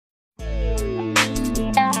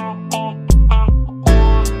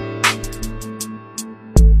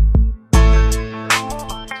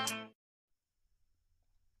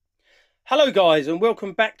Hello guys, and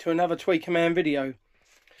welcome back to another Tweaker Man video.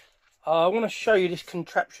 I want to show you this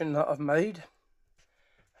contraption that I've made.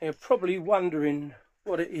 You're probably wondering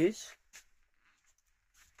what it is.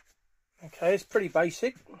 Okay, it's pretty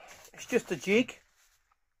basic. It's just a jig.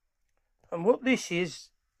 And what this is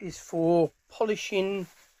for polishing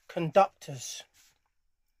conductors.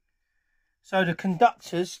 So the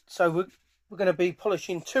conductors, we're going to be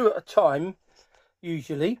polishing two at a time,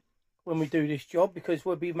 usually, when we do this job, because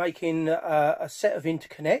we'll be making a set of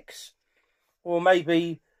interconnects, or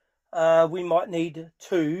maybe we might need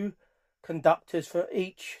two conductors for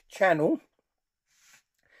each channel.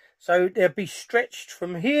 So they'll be stretched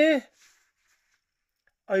from here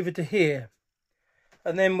over to here,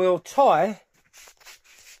 and then we'll tie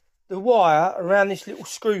the wire around this little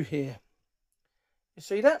screw here. You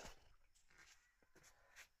see that?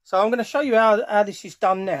 So I'm going to show you how this is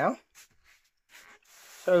done now.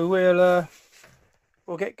 So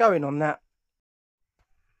we'll get going on that.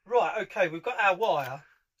 Right, okay, we've got our wire.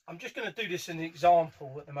 I'm just going to do this as an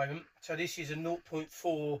example at the moment. So this is a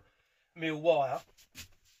 0.4 mil wire.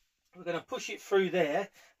 We're going to push it through there.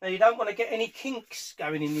 Now you don't want to get any kinks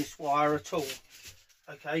going in this wire at all,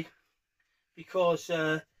 okay? Because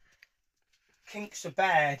kinks are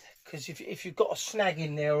bad, because if you've got a snag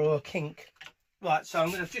in there or a kink. Right, so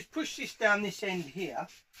I'm going to just push this down this end here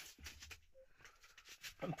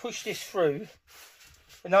and push this through,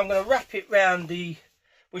 and I'm going to wrap it round the,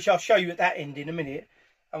 which I'll show you at that end in a minute.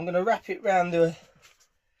 I'm going to wrap it round the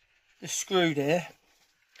screw there.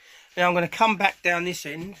 Now I'm going to come back down this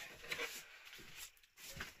end,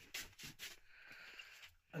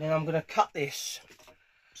 and then I'm going to cut this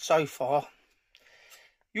so far.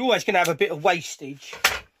 You're always going to have a bit of wastage,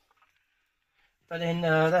 but then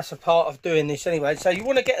that's a part of doing this anyway. So you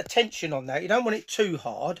want to get a tension on that. You don't want it too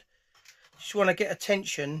hard. Just want to get a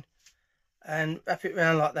tension and wrap it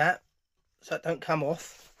around like that so it don't come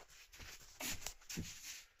off.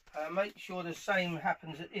 Make sure the same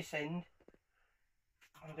happens at this end.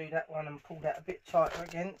 I'll do that one and pull that a bit tighter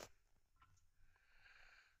again.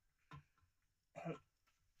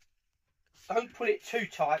 Don't pull it too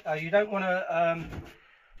tight though. You don't want to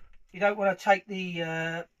take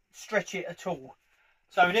the stretch it at all.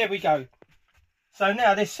 So there we go. So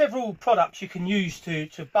now there's several products you can use to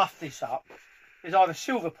buff this up. There's either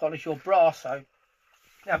silver polish or Brasso.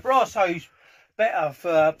 Now Brasso's better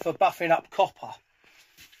for buffing up copper,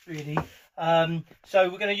 really. So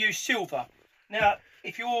we're going to use silver. Now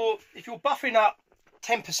if you're buffing up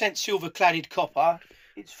 10% silver cladded copper,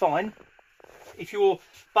 it's fine. If you're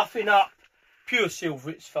buffing up pure silver,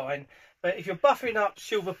 it's fine. But if you're buffing up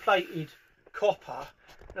silver plated copper,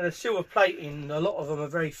 and the silver plating, a lot of them are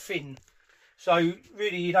very thin. So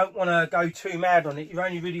really you don't want to go too mad on it. You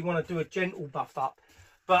only really want to do a gentle buff up.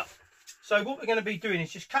 But so what we're going to be doing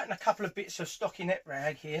is just cutting a couple of bits of stockinette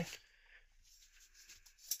rag here.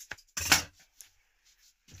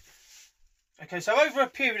 Okay, so over a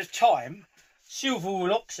period of time, silver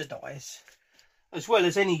will oxidise, as well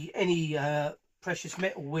as any precious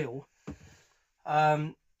metal will.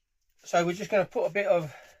 So we're just going to put a bit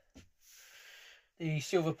of the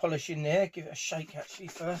silver polish in there. Give it a shake actually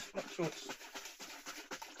first. Make sure it's...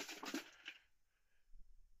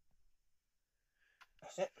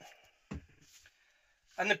 That's it.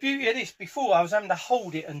 And the beauty of this, before I was having to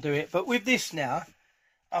hold it and do it, but with this now,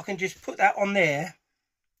 I can just put that on there.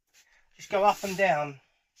 Just go up and down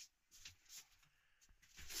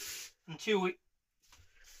until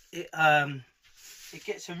it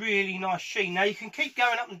gets a really nice sheen. Now you can keep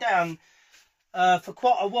going up and down for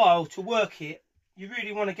quite a while to work it. You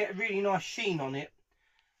really want to get a really nice sheen on it.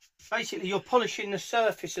 Basically you're polishing the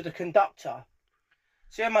surface of the conductor.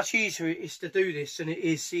 See how much easier it is to do this than it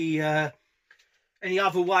is the any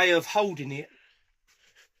other way of holding it.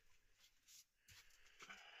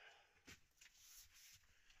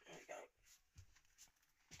 There we go.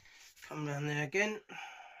 Come down there again.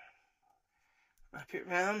 Wrap it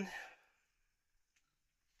round.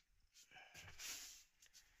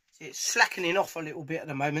 It's slackening off a little bit at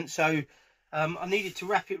the moment, so I needed to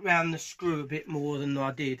wrap it round the screw a bit more than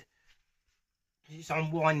I did. It's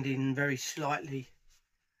unwinding very slightly.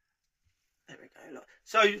 There we go. Look.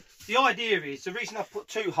 So the idea is, the reason I put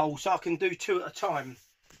two holes, so I can do two at a time,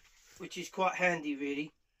 which is quite handy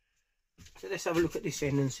really. So let's have a look at this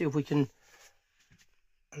end and see if we can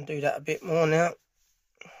undo that a bit more now.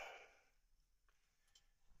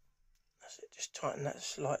 That's it, just tighten that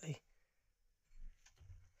slightly.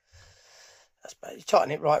 That's better. You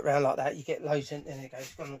tighten it right round like that, you get loads in. There it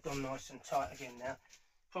goes, it's gone nice and tight again now.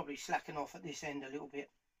 Probably slacken off at this end a little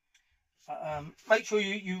bit. But make sure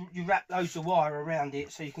you wrap loads of wire around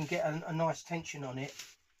it so you can get a nice tension on it.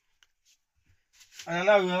 And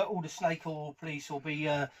I know all the snake oil police will be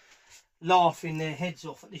laughing their heads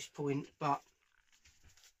off at this point, but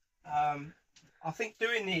I think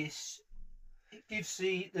doing this, it gives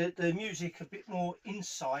the music a bit more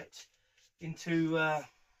insight into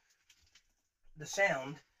the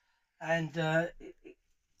sound, and it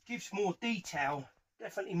gives more detail,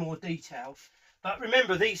 definitely more detail. But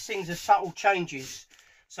remember, these things are subtle changes,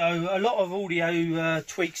 so a lot of audio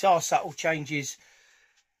tweaks are subtle changes.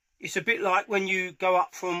 It's a bit like when you go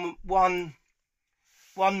up from one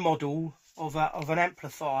model of an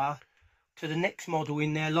amplifier to the next model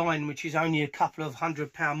in their line, which is only a couple of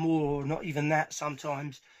 £100 more, or not even that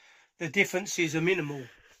sometimes. The differences are minimal,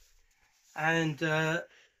 and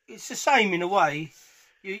it's the same in a way.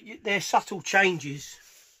 They're subtle changes,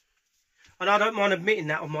 and I don't mind admitting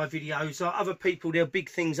that on my videos. Like other people, they'll big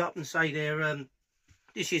things up and say they're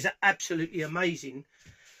this is absolutely amazing,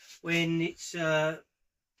 when it's a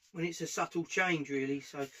subtle change, really.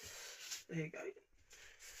 So there you go.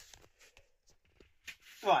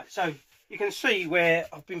 Right, so you can see where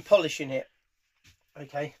I've been polishing it.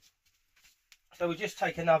 Okay, so we'll just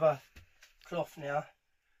take another cloth now,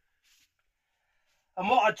 and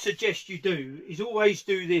what I'd suggest you do is always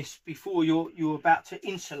do this before you're about to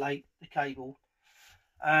insulate the cable.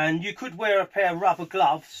 And you could wear a pair of rubber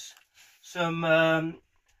gloves, some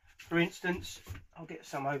for instance, I'll get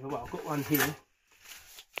some over, well, I've got one here.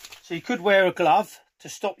 So you could wear a glove to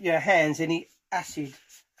stop your hands, any acid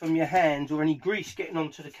from your hands or any grease getting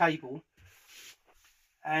onto the cable.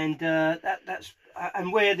 And that's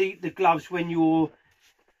and wear the gloves when you're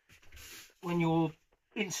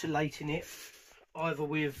insulating it, either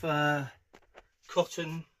with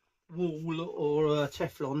cotton wool or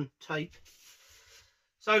Teflon tape.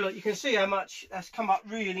 So look, you can see how much that's come up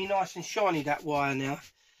really nice and shiny, that wire now.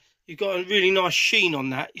 You've got a really nice sheen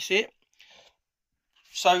on that, you see it?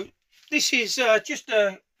 So this is just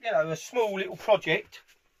a small little project.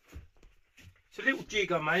 It's a little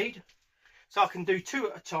jig I made, so I can do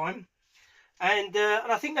 2 at a time, and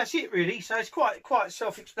I think that's it really. So it's quite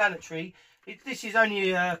self-explanatory. This is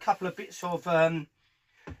only a couple of bits of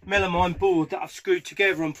melamine board that I've screwed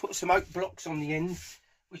together and put some oak blocks on the end,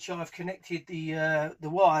 which I've connected the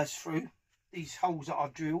wires through these holes that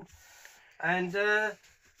I've drilled. And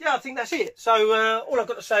yeah, I think that's it. So all I've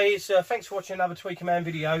got to say is thanks for watching another Tweaker Man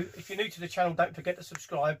video. If you're new to the channel, don't forget to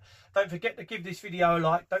subscribe. Don't forget to give this video a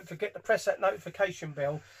like. Don't forget to press that notification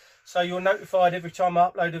bell so you're notified every time I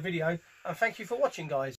upload a video. And thank you for watching, guys.